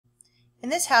In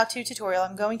this how-to tutorial,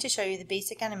 I'm going to show you the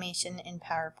basic animation in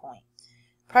PowerPoint.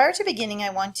 Prior to beginning,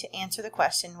 I want to answer the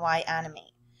question, why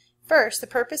animate? First, the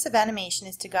purpose of animation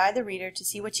is to guide the reader to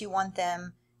see what you want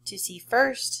them to see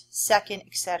first, second,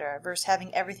 etc., versus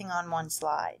having everything on one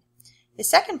slide. The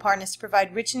second part is to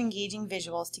provide rich and engaging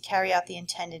visuals to carry out the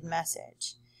intended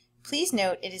message. Please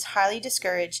note it is highly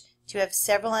discouraged to have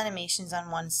several animations on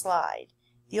one slide.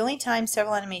 The only time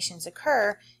several animations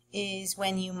occur is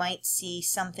when you might see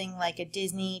something like a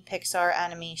Disney Pixar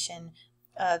animation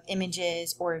of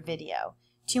images or a video.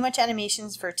 Too much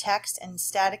animations for text and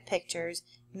static pictures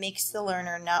makes the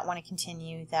learner not want to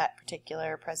continue that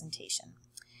particular presentation.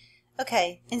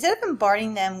 Okay, instead of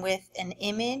bombarding them with an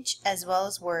image as well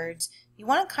as words, you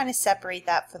want to kind of separate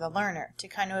that for the learner to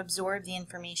kind of absorb the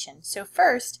information. So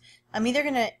first, I'm either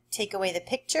going to take away the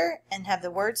picture and have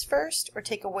the words first, or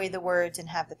take away the words and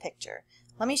have the picture.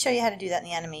 Let me show you how to do that in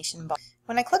the animation bar.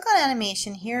 When I click on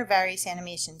animation, here are various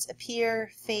animations: appear,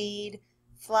 fade,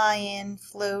 fly in,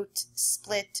 float,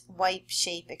 split, wipe,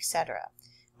 shape, etc.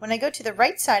 When I go to the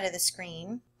right side of the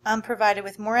screen, I'm provided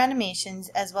with more animations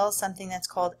as well as something that's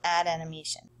called add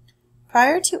animation.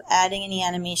 Prior to adding any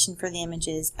animation for the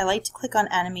images, I like to click on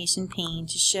animation pane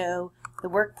to show the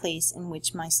workplace in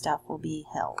which my stuff will be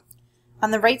held. On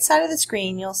the right side of the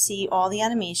screen, you'll see all the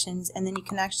animations, and then you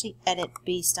can actually edit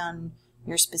based on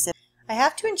your specific. I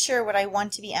have to ensure what I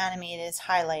want to be animated is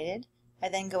highlighted. I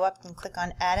then go up and click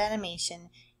on add animation,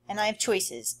 and I have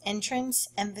choices: entrance,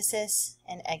 emphasis,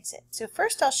 and exit. So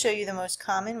first I'll show you the most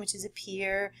common, which is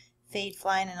appear, fade,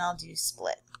 fly in, and I'll do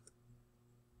split.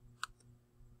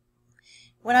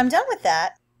 When I'm done with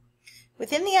that,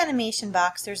 within the animation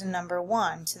box there's a number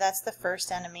 1, so that's the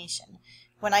first animation.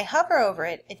 When I hover over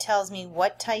it, it tells me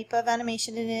what type of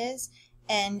animation it is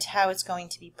and how it's going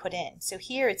to be put in. So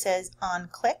here it says on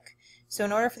click. So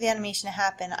in order for the animation to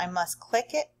happen, I must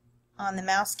click it on the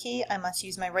mouse key, I must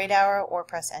use my right arrow or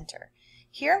press enter.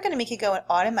 Here I'm going to make it go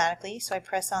automatically, so I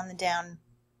press on the down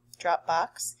drop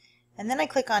box, and then I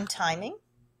click on timing.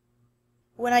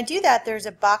 When I do that, there's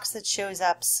a box that shows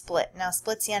up split. Now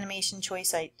split's the animation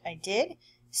choice I did.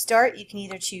 Start, you can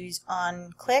either choose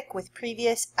on click with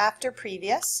previous, after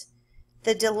previous,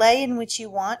 the delay in which you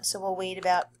want, so we'll wait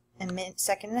about a minute,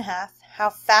 second and a half.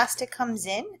 How fast it comes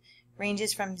in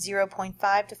ranges from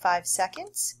 0.5 to 5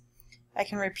 seconds. I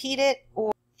can repeat it,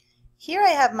 or here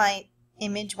I have my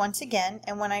image once again,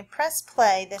 and when I press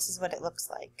play, this is what it looks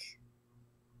like.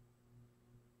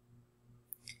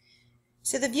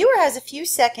 So the viewer has a few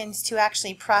seconds to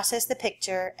actually process the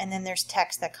picture, and then there's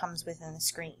text that comes within the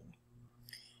screen.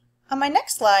 On my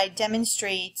next slide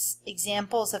demonstrates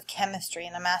examples of chemistry,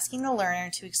 and I'm asking the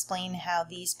learner to explain how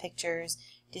these pictures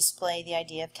display the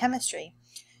idea of chemistry.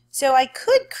 So I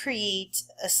could create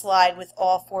a slide with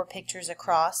all 4 pictures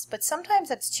across, but sometimes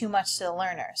that's too much to the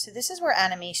learner. So this is where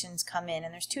animations come in,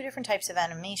 and there's 2 different types of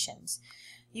animations.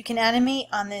 You can animate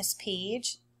on this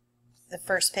page, the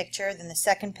first picture, then the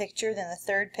second picture, then the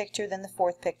third picture, then the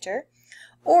fourth picture.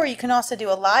 Or you can also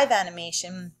do a live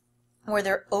animation where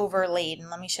they're overlaid, and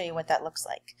let me show you what that looks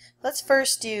like. Let's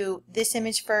first do this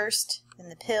image first, then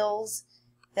the pills,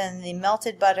 then the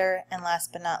melted butter, and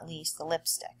last but not least, the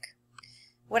lipstick.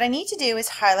 What I need to do is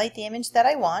highlight the image that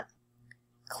I want,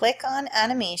 click on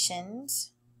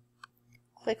animations,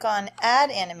 click on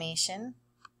add animation,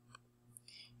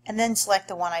 and then select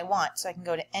the one I want. So I can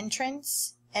go to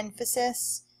entrance,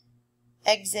 emphasis,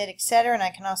 exit, etc., and I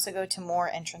can also go to more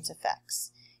entrance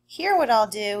effects. Here what I'll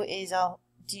do is I'll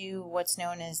do what's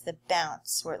known as the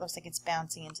bounce, where it looks like it's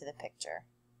bouncing into the picture.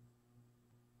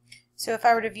 So if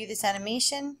I were to view this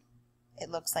animation, it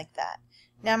looks like that.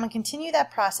 Now I'm going to continue that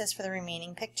process for the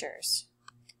remaining pictures.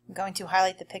 I'm going to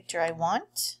highlight the picture I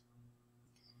want,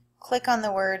 click on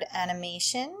the word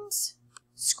animations,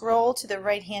 scroll to the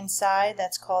right hand side,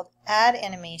 that's called add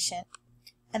animation,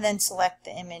 and then select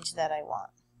the image that I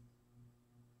want.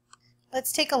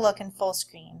 Let's take a look in full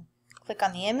screen. Click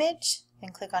on the image,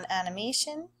 then click on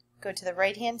animation, go to the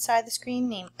right hand side of the screen,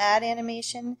 name add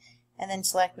animation, and then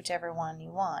select whichever one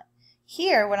you want.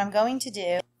 Here what I'm going to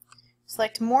do,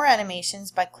 select more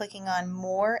animations by clicking on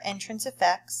more entrance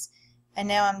effects, and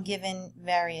now I'm given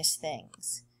various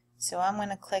things. So I'm going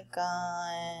to click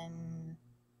on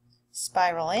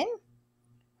spiral in,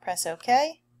 press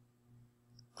OK,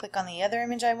 click on the other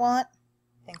image I want,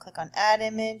 then click on add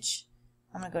image.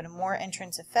 I'm going to go to more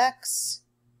entrance effects,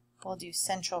 we'll do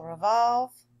central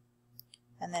revolve,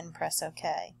 and then press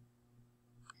OK.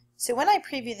 So when I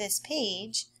preview this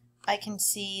page, I can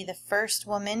see the first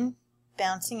woman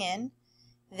bouncing in,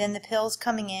 then the pills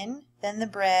coming in, then the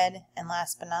bread, and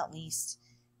last but not least,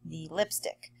 the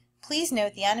lipstick. please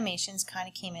note the animations kind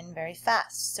of came in very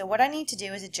fast. So what I need to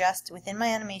do is adjust within my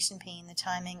animation pane the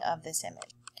timing of this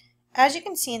image. As you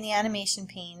can see in the animation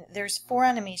pane, there's 4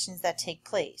 animations that take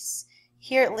place.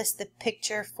 Here it lists the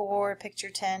picture 4, picture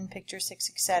 10, picture 6,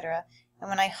 etc. And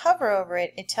when I hover over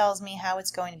it, it tells me how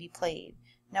it's going to be played.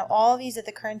 Now all of these at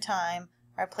the current time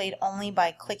are played only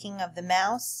by clicking of the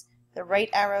mouse, the right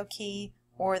arrow key,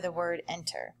 or the word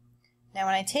enter. Now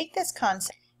when I take this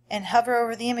concept and hover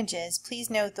over the images, please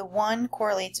note the 1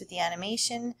 correlates with the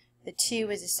animation, the 2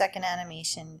 is a second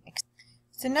animation.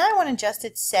 So now I want to adjust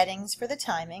its settings for the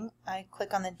timing. I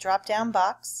click on the drop down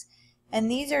box, and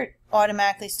these are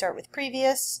automatically start with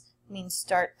previous, means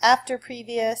start after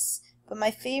previous, but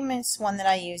my famous one that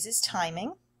I use is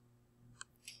timing.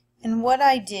 And what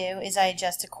I do is I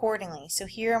adjust accordingly. So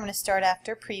here I'm going to start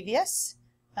after previous.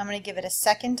 I'm going to give it a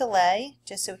second delay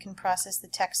just so it can process the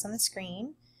text on the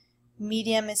screen.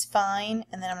 Medium is fine,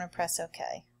 and then I'm going to press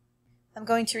OK. I'm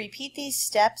going to repeat these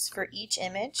steps for each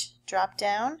image. Drop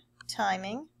down,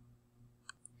 timing,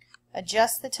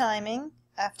 adjust the timing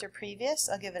after previous.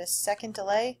 I'll give it a second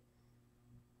delay.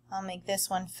 I'll make this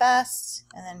one fast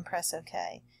and then press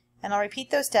OK. And I'll repeat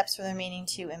those steps for the remaining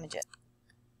 2 images.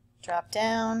 Drop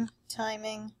down,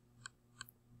 timing,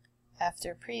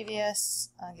 after previous.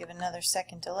 I'll give another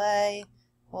second delay.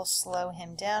 We'll slow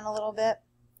him down a little bit.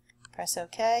 Press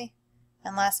OK.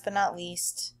 And last but not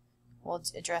least, we'll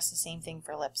address the same thing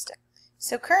for lipstick.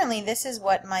 So currently this is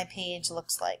what my page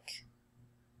looks like.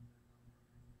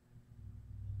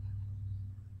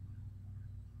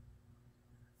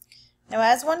 Now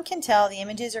as one can tell, the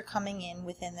images are coming in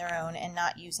within their own and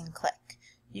not using click.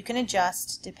 You can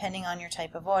adjust depending on your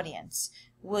type of audience.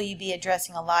 Will you be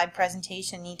addressing a live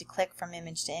presentation and need to click from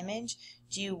image to image?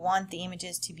 Do you want the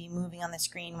images to be moving on the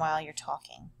screen while you're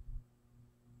talking?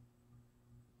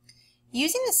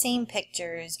 Using the same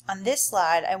pictures, on this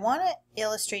slide I want to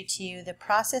illustrate to you the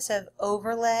process of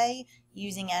overlay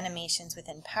using animations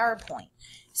within PowerPoint.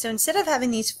 So instead of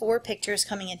having these 4 pictures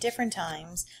coming at different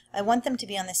times, I want them to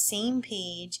be on the same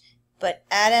page, but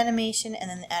add animation and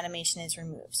then the animation is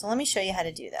removed. So let me show you how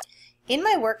to do that. In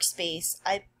my workspace,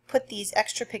 I put these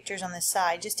extra pictures on the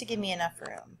side just to give me enough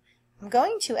room. I'm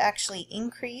going to actually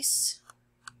increase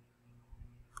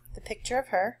the picture of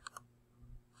her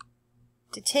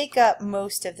to take up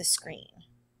most of the screen.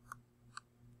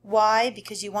 Why?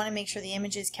 Because you want to make sure the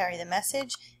images carry the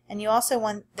message, and you also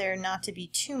want there not to be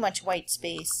too much white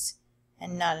space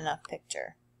and not enough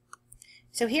picture.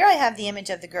 So here I have the image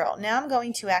of the girl. Now I'm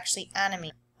going to actually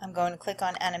animate. I'm going to click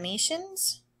on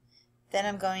animations. Then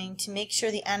I'm going to make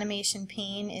sure the animation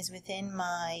pane is within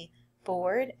my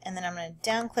board, and then I'm going to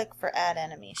down click for add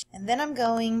animation. And then I'm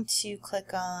going to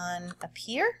click on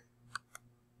appear,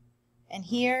 and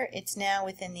here it's now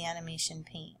within the animation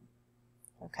pane.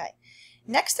 Okay.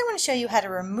 Next I want to show you how to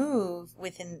remove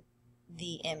within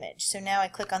the image. So now I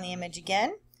click on the image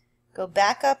again, go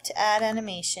back up to add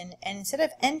animation, and instead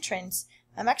of entrance,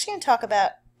 I'm actually going to talk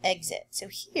about exit. So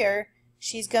here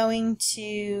she's going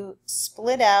to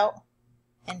split out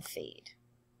and fade.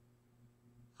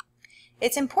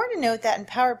 It's important to note that in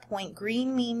PowerPoint,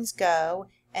 green means go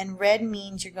and red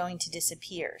means you're going to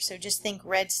disappear. So just think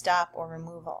red stop or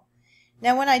removal.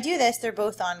 Now when I do this, they're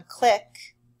both on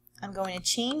click. I'm going to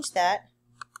change that,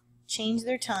 change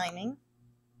their timing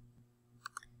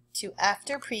to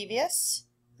after previous,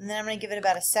 and then I'm going to give it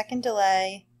about a second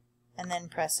delay and then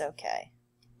press OK.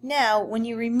 Now when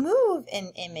you remove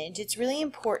an image, it's really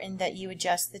important that you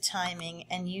adjust the timing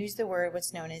and use the word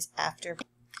what's known as after.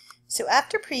 So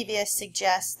after previous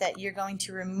suggests that you're going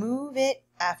to remove it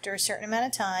after a certain amount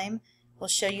of time. We'll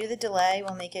show you the delay.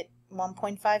 We'll make it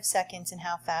 1.5 seconds and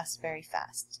how fast, very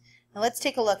fast. Now let's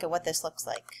take a look at what this looks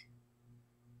like.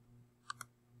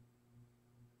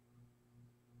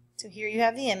 So here you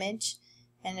have the image,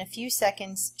 and in a few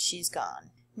seconds she's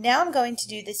gone. Now I'm going to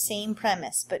do the same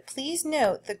premise, but please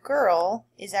note the girl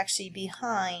is actually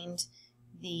behind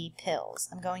the pills.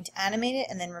 I'm going to animate it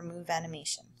and then remove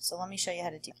animation. So let me show you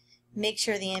how to do it. Make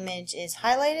sure the image is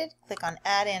highlighted, click on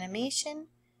add animation.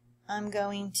 I'm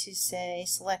going to say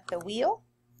select the wheel,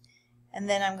 and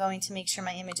then I'm going to make sure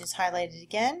my image is highlighted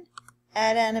again,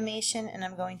 add animation, and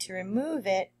I'm going to remove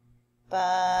it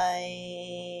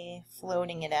by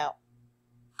floating it out.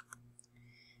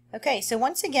 Okay, so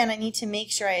once again I need to make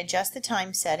sure I adjust the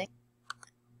time setting.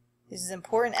 This is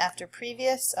important after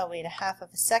previous. I'll wait a half of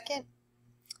a second.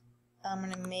 I'm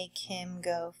going to make him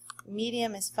go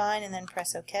medium is fine and then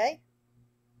press OK.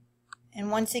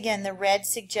 And once again the red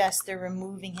suggests they're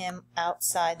removing him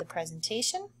outside the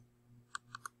presentation.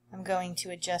 I'm going to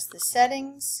adjust the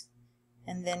settings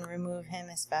and then remove him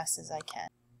as fast as I can.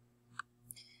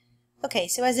 Okay,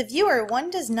 so as a viewer, one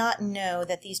does not know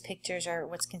that these pictures are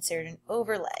what's considered an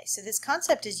overlay. So this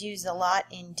concept is used a lot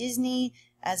in Disney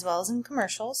as well as in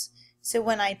commercials. So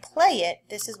when I play it,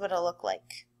 this is what it'll look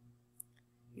like.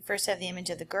 You first have the image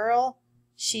of the girl,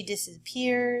 she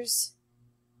disappears,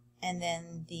 and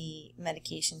then the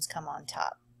medications come on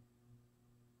top.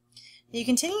 You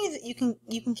can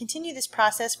continue this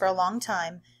process for a long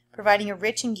time, providing a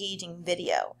rich, engaging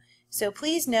video. So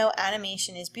please know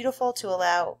animation is beautiful to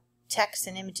allow text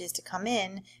and images to come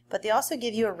in, but they also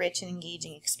give you a rich and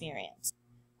engaging experience.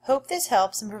 Hope this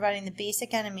helps in providing the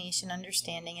basic animation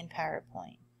understanding in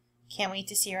PowerPoint. Can't wait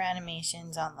to see your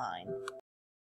animations online.